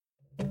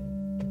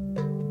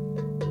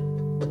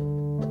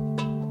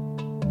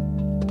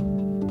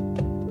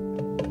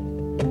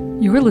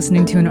You are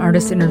listening to an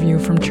artist interview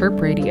from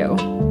Chirp Radio.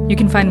 You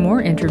can find more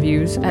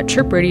interviews at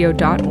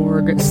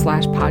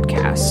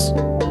chirpradio.org/podcasts.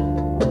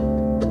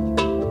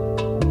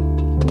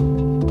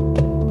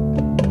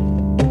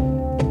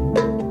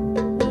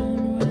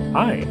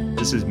 Hi,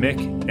 this is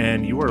Mick,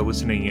 and you are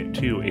listening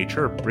to a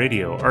Chirp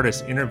Radio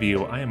artist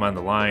interview. I am on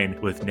the line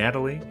with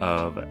Natalie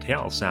of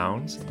Tail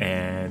Sounds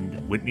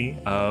and Whitney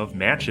of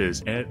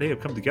Matches, and they have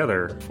come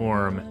together to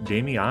form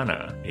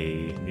Damiana,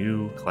 a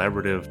new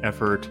collaborative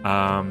effort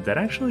that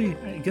actually,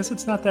 I guess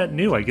it's not that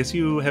new. I guess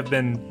you have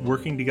been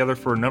working together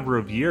for a number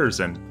of years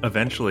and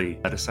eventually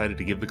decided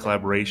to give the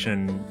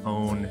collaboration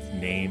own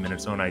name and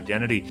its own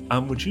identity.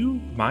 Would you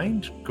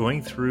mind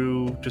going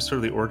through just sort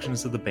of the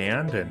origins of the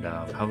band and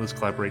how this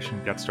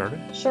collaboration got started?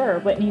 Sure.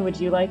 Whitney, would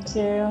you like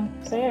to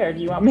say it, or do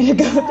you want me to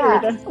go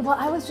through this? Well,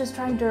 I was just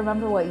trying to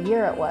remember what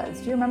year it was.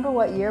 Do you remember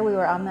what year we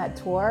were on that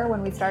tour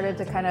when we started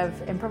to kind of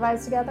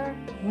improvise together?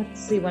 Let's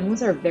see. When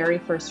was our very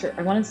first tour?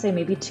 I want to say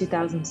maybe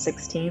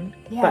 2016.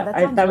 Yeah,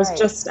 but that was right.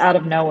 Just out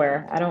of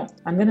nowhere.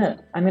 I'm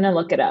gonna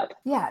look it up.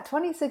 Yeah,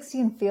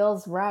 2016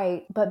 feels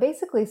right. But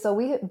basically, so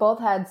we both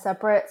had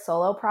separate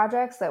solo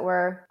projects that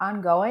were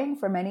ongoing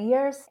for many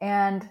years.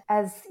 And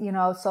as, you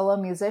know, solo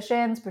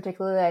musicians,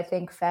 particularly I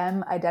think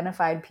femme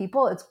identified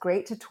people, it's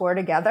great to tour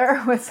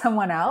together with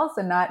someone else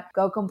and not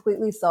go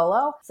completely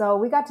solo. So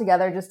we got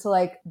together just to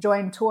like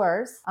join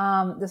tours.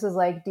 This was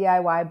like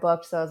DIY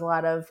booked. So it was a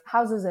lot of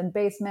houses and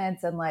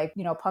basements and like,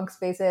 you know, punk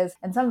spaces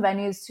and some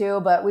venues too.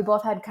 But we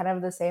both had kind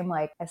of the same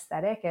like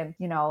aesthetic and,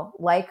 you know,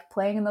 like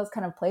playing in those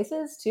kind of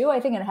places too. I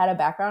think it had a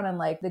background in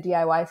like the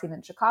DIY scene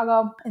in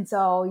Chicago. And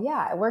so,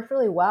 yeah, it worked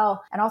really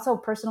well. And also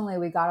personally,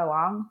 we got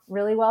along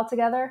really well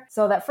together.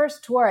 So that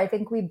first tour, I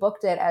think we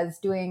booked it as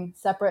doing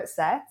separate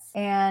sets.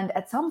 And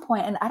at some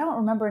point, and I don't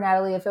remember,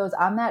 Natalie, if it was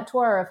on that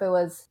tour or if it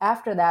was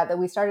after that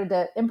we started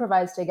to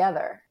improvise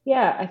together.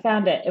 Yeah, I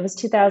found it. It was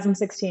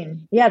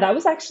 2016. Yeah, that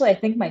was actually, I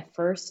think, my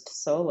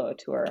first solo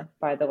tour,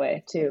 by the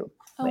way, too.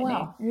 Oh, Whitney.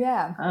 wow.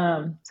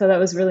 Yeah. So that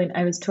was really,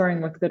 I was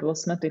touring with Goodwill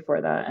Smith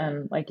before that.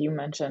 And like you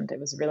mentioned, it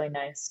was really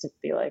nice to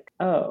be like,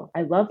 oh,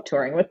 I love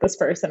touring with this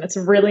person. It's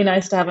really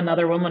nice to have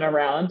another woman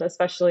around,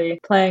 especially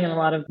playing in a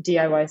lot of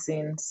DIY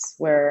scenes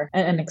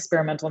and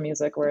experimental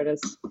music where it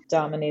is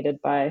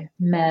dominated by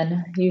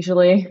men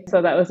usually.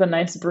 So that was a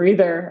nice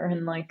breather.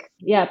 And like,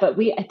 yeah, but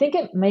I think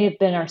it may have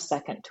been our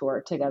second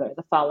tour together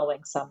the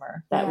following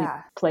summer that we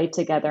played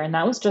together. And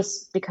that was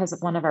just because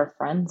of one of our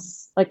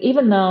friends. Like,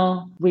 even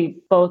though we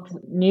both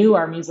knew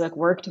our music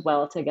worked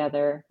well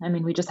together, I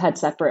mean, we just had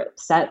separate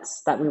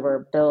sets that we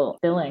were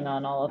billing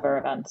on all of our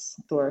events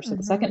tour. So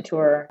the second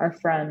tour, our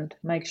friend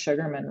Mike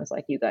Sugarman was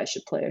like, you guys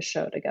should play a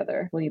show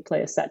together. Will you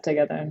play a set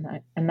together?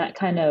 And that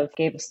kind of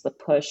gave us the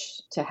push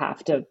to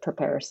have to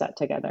prepare a set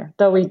together.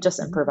 Though we just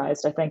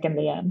improvised, I think, in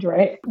the end,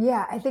 right?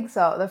 Yeah, I think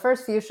so. The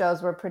first few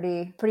shows were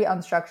pretty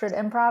unstructured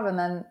improv, and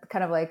then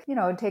kind of like, you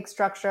know, it takes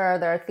structure.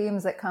 There are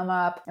themes that come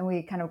up, and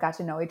we kind of got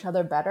to know each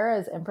other better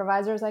as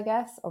improvisers, I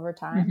guess, over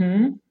time.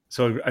 Mm-hmm.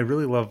 So I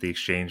really love the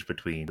exchange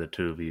between the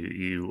two of you.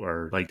 You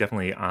are like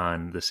definitely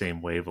on the same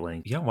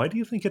wavelength. Yeah, why do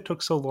you think it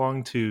took so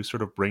long to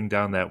sort of bring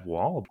down that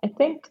wall? I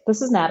think,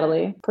 this is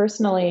Natalie.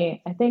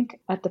 Personally, I think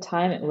at the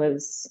time it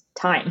was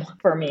time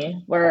for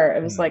me, where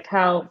it was like,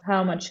 how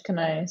much can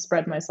I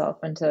spread myself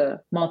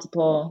into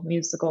multiple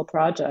musical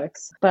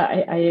projects? But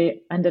I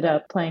ended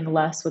up playing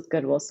less with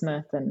Goodwill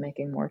Smith and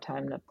making more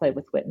time to play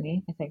with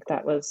Whitney. I think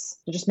that was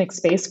to just make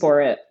space for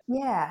it.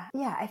 Yeah,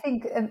 I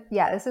think,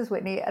 this is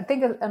Whitney. I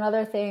think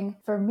another thing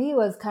for me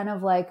was kind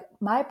of like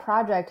my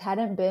project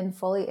hadn't been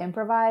fully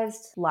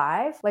improvised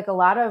live. Like a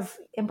lot of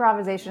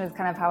improvisation is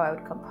kind of how I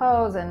would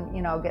compose and,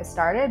 you know, get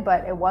started,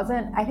 but it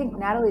wasn't, I think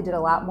Natalie did a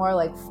lot more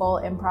like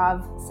full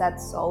improv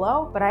sets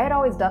solo, but I had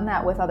always done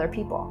that with other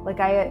people.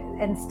 Like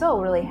and still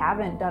really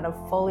haven't done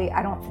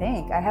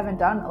I haven't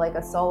done like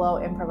a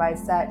solo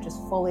improvised set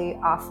just fully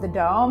off the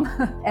dome.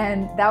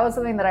 And that was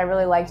something that I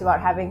really liked about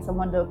having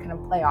someone to kind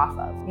of play off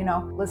of, you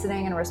know,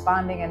 listening and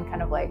responding and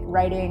kind of like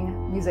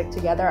writing music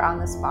together on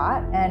the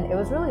spot. And it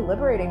was really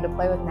liberating to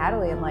play with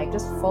Natalie and like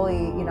just fully,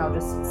 you know,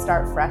 just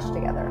start fresh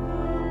together.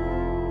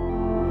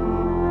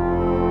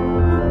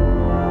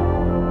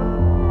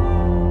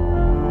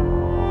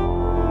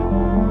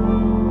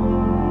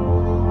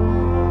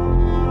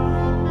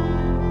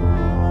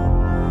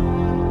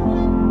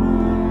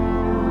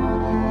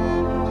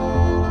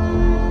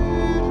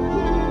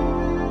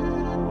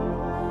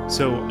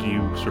 So do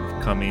you sort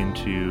of come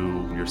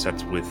into your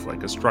sets with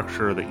like a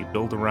structure that you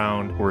build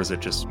around, or is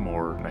it just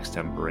more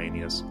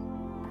extemporaneous?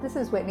 This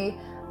is Whitney.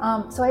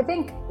 So I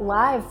think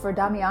live for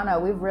Damiana,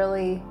 we've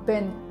really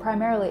been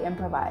primarily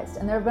improvised.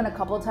 And there have been a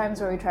couple of times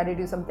where we try to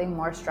do something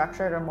more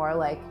structured or more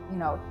like, you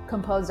know,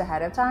 composed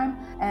ahead of time.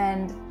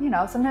 And, you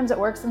know, sometimes it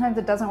works, sometimes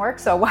it doesn't work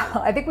so well.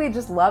 I think we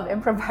just love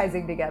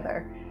improvising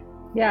together.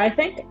 Yeah, I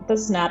think,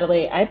 this is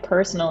Natalie, I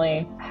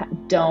personally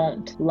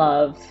don't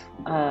love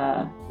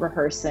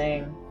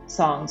rehearsing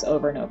songs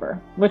over and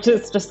over, which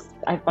is just,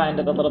 I find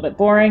it a little bit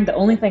boring. The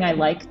only thing I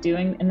like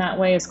doing in that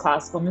way is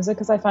classical music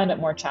because I find it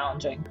more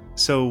challenging.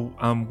 So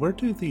where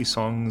do the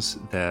songs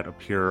that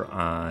appear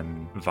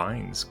on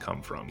Vines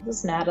come from? This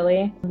is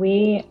Natalie.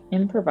 We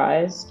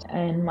improvised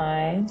in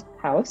my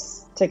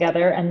house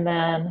together, and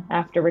then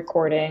after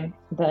recording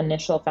the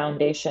initial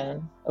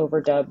foundation,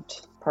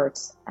 overdubbed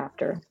parts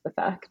after the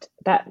fact.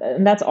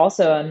 That's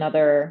also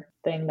another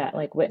thing that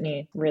like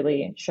Whitney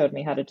really showed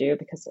me how to do,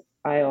 because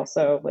I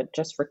also would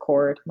just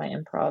record my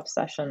improv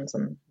sessions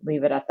and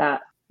leave it at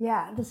that.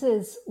 Yeah, this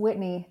is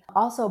Whitney.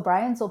 Also,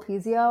 Brian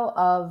Sulpizio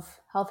of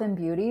Health and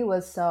Beauty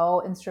was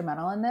so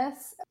instrumental in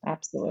this.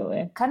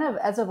 Absolutely. Kind of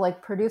as of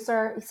like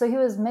producer. So he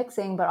was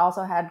mixing, but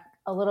also had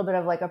a little bit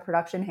of like a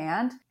production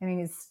hand. I mean,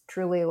 he's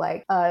truly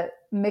like a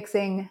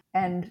mixing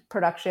and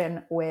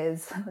production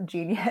whiz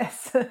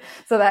genius.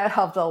 So that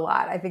helped a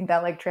lot. I think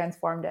that like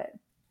transformed it.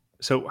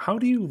 So how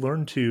do you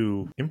learn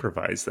to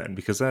improvise then?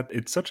 Because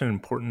it's such an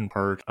important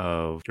part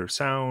of your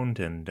sound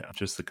and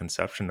just the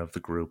conception of the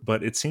group.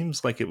 But it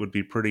seems like it would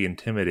be pretty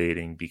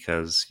intimidating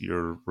because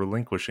you're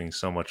relinquishing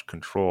so much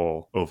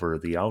control over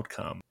the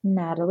outcome.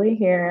 Natalie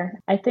here.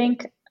 I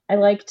think I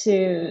like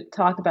to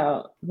talk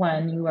about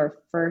when you are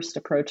first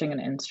approaching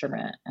an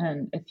instrument.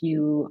 And if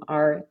you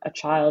are a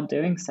child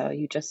doing so,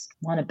 you just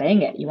want to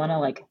bang it. You want to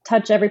like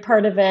touch every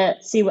part of it,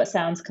 see what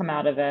sounds come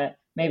out of it.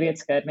 Maybe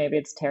it's good, maybe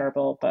it's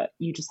terrible, but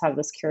you just have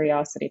this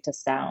curiosity to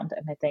sound.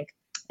 And I think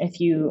if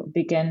you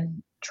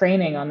begin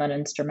training on that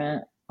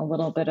instrument, a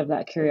little bit of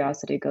that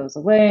curiosity goes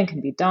away and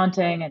can be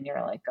daunting. And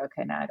you're like,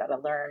 okay, now I got to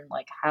learn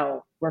like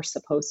how we're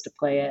supposed to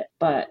play it.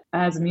 But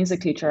as a music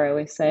teacher, I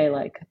always say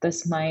like,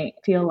 this might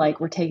feel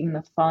like we're taking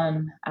the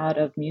fun out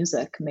of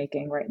music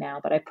making right now,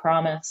 but I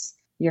promise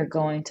you're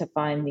going to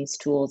find these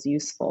tools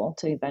useful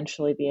to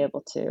eventually be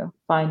able to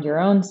find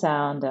your own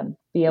sound and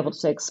be able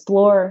to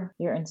explore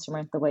your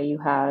instrument the way you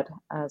had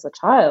as a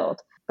child,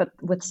 but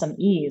with some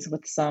ease,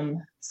 with some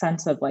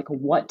sense of like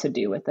what to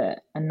do with it,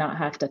 and not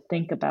have to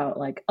think about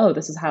like, oh,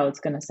 this is how it's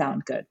going to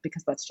sound good,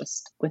 because that's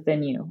just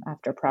within you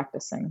after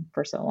practicing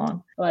for so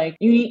long. Like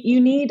you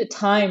need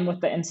time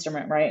with the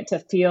instrument, right, to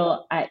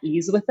feel at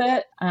ease with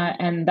it.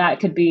 And that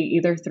could be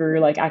either through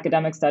like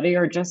academic study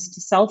or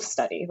just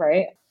self-study,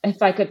 right?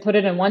 If I could put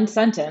it in one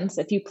sentence,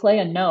 if you play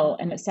a note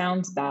and it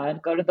sounds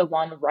bad, go to the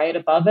one right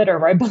above it or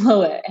right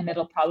below it, and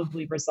it'll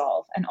probably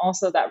resolve. And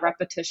also that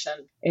repetition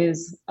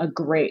is a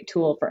great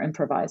tool for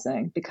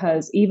improvising,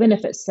 because even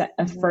if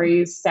a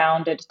phrase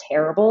sounded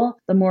terrible,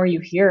 the more you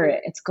hear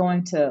it, it's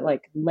going to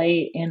like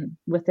lay in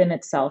within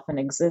itself and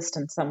exist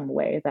in some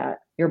way that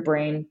your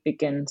brain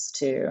begins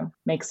to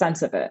make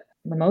sense of it.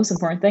 The most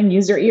important thing,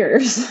 use your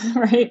ears,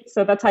 right?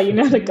 So that's how you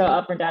know to go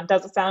up or down.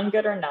 Does it sound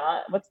good or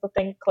not? What's the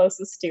thing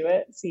closest to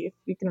it? See if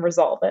you can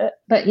resolve it.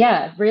 But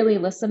yeah, really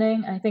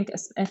listening. I think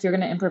if you're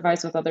going to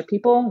improvise with other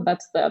people,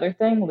 that's the other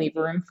thing. Leave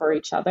room for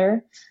each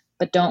other,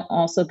 but don't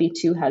also be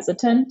too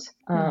hesitant.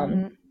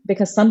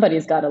 Because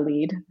somebody's got to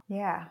lead.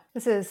 Yeah,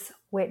 this is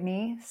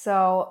Whitney.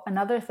 So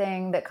another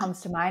thing that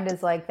comes to mind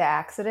is like the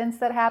accidents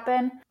that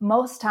happen.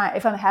 Most time,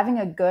 if I'm having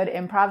a good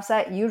improv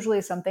set, usually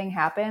something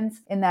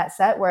happens in that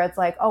set where it's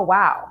like, oh,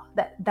 wow,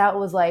 that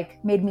was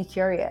like made me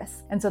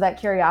curious. And so that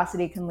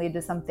curiosity can lead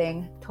to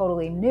something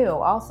totally new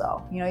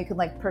also. You know, you can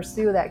like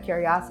pursue that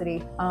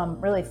curiosity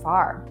really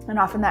far. And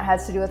often that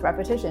has to do with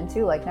repetition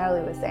too, like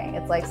Natalie was saying.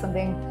 It's like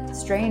something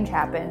strange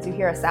happens. You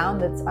hear a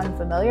sound that's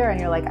unfamiliar and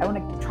you're like, I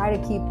want to try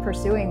to keep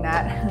pursuing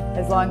that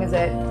as long as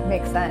it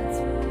makes sense.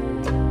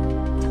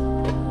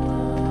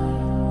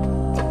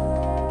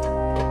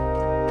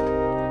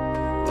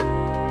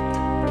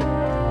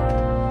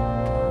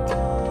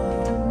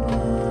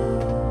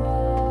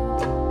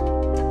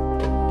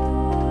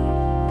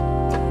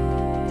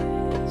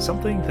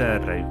 Something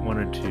that I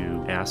wanted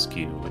to ask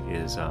you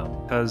is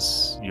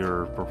because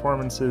your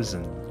performances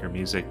and your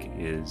music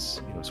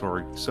is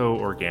so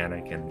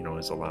organic and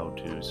is allowed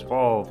to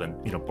evolve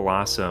and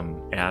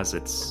blossom as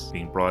it's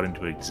being brought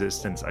into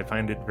existence, I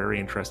find it very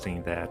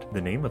interesting that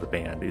the name of the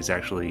band is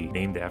actually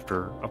named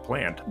after a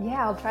plant.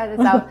 Yeah, I'll try this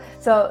out.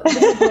 So this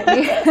is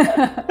Whitney.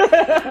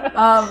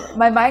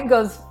 My mind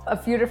goes a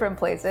few different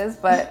places,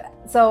 but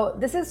so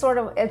this is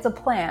it's a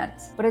plant,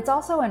 but it's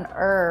also an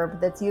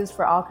herb that's used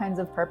for all kinds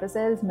of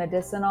purposes,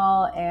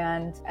 medicinal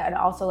and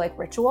also like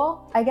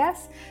ritual, I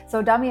guess.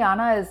 So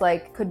Damiana is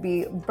like, could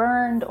be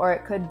burned, or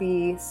it could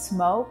be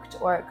smoked,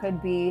 or it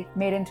could be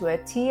made into a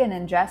tea and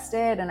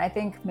ingested. And I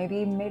think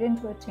maybe made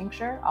into a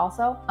tincture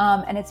also.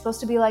 And it's supposed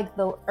to be like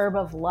the herb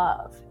of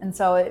love. And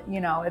so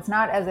it's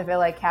not as if it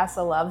like casts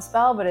a love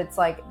spell, but it's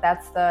like,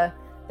 that's the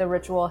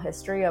ritual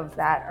history of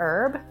that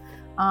herb.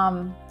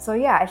 So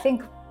yeah, I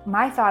think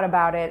my thought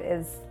about it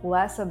is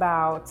less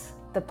about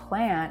the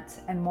plant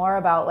and more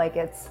about like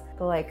it's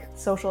the like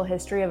social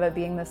history of it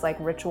being this like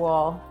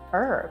ritual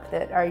herb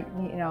that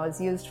is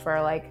used for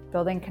like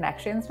building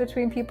connections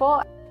between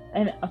people.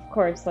 And of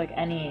course, like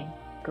any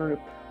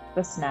group,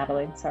 this is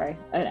Natalie, sorry,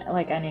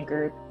 like any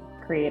group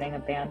creating a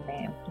band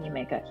name, you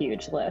make a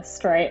huge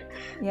list, right?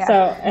 Yeah. So,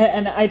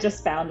 and I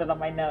just found it on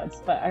my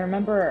notes, but I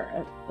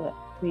remember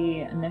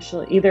we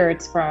initially, either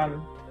it's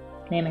from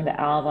naming the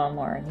album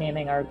or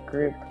naming our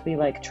group, we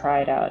like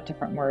tried out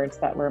different words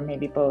that were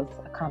maybe both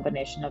a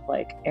combination of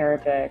like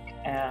Arabic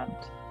and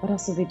what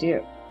else did we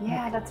do?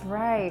 Yeah, that's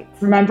right.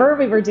 Remember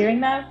we were doing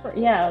that for,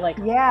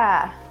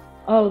 Yeah.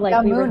 Oh, like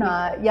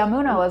Yamuna.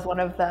 Yamuna was one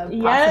of the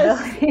yes,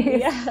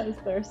 possibilities. yes,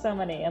 there's so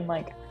many. And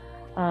like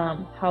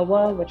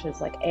Hawa, which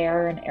is like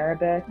air in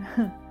Arabic.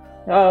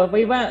 Oh,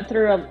 we went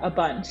through a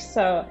bunch.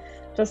 So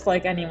just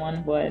like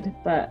anyone would.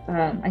 But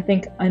I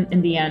think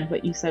in the end,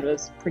 what you said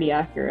was pretty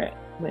accurate,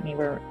 Whitney.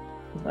 We're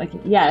like,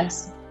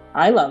 yes,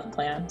 I love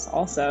plants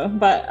also.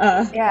 But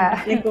yeah.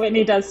 I think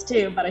Whitney does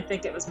too. But I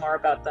think it was more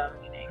about the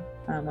meaning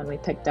when we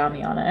picked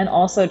Damiana. And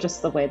also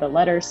just the way the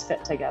letters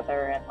fit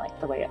together and like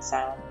the way it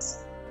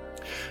sounds.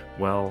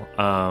 Well,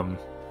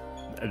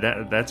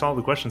 that's all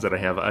the questions that I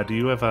have. Do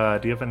you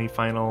have any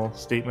final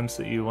statements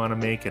that you want to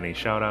make? Any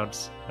shout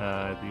outs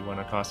that you want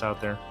to toss out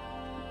there?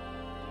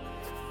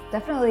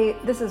 Definitely,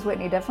 this is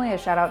Whitney. Definitely a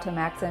shout out to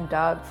Max and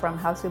Doug from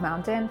Houseu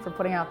Mountain for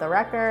putting out the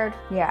record.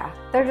 Yeah,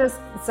 they're just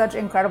such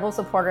incredible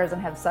supporters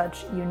and have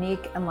such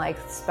unique and like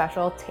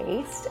special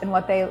taste in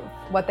what they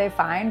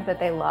find that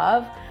they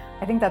love.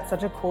 I think that's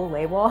such a cool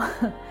label.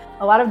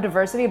 A lot of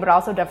diversity, but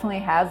also definitely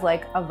has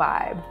like a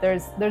vibe.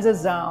 There's a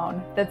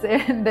zone that's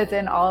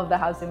in all of the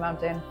Houseu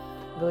Mountain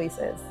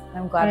releases.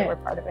 I'm glad that we're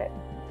part of it.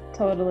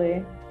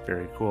 Totally.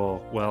 Very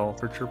cool. Well,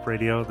 for Chirp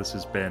Radio, this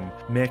has been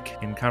Mick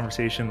in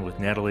conversation with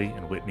Natalie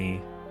and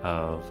Whitney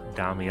of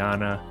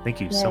Damiana. Thank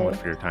you so much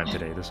for your time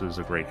today. This was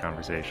a great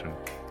conversation.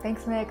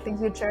 Thanks, Mick. Thank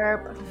you,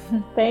 Chirp.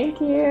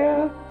 Thank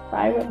you.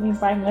 Bye, Whitney.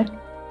 Bye, Mick.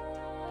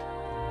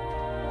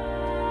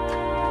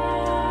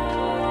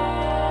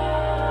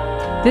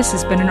 This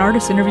has been an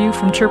artist interview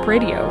from Chirp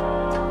Radio.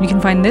 You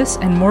can find this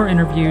and more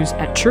interviews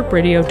at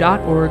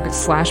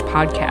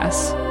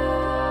chirpradio.org/podcasts.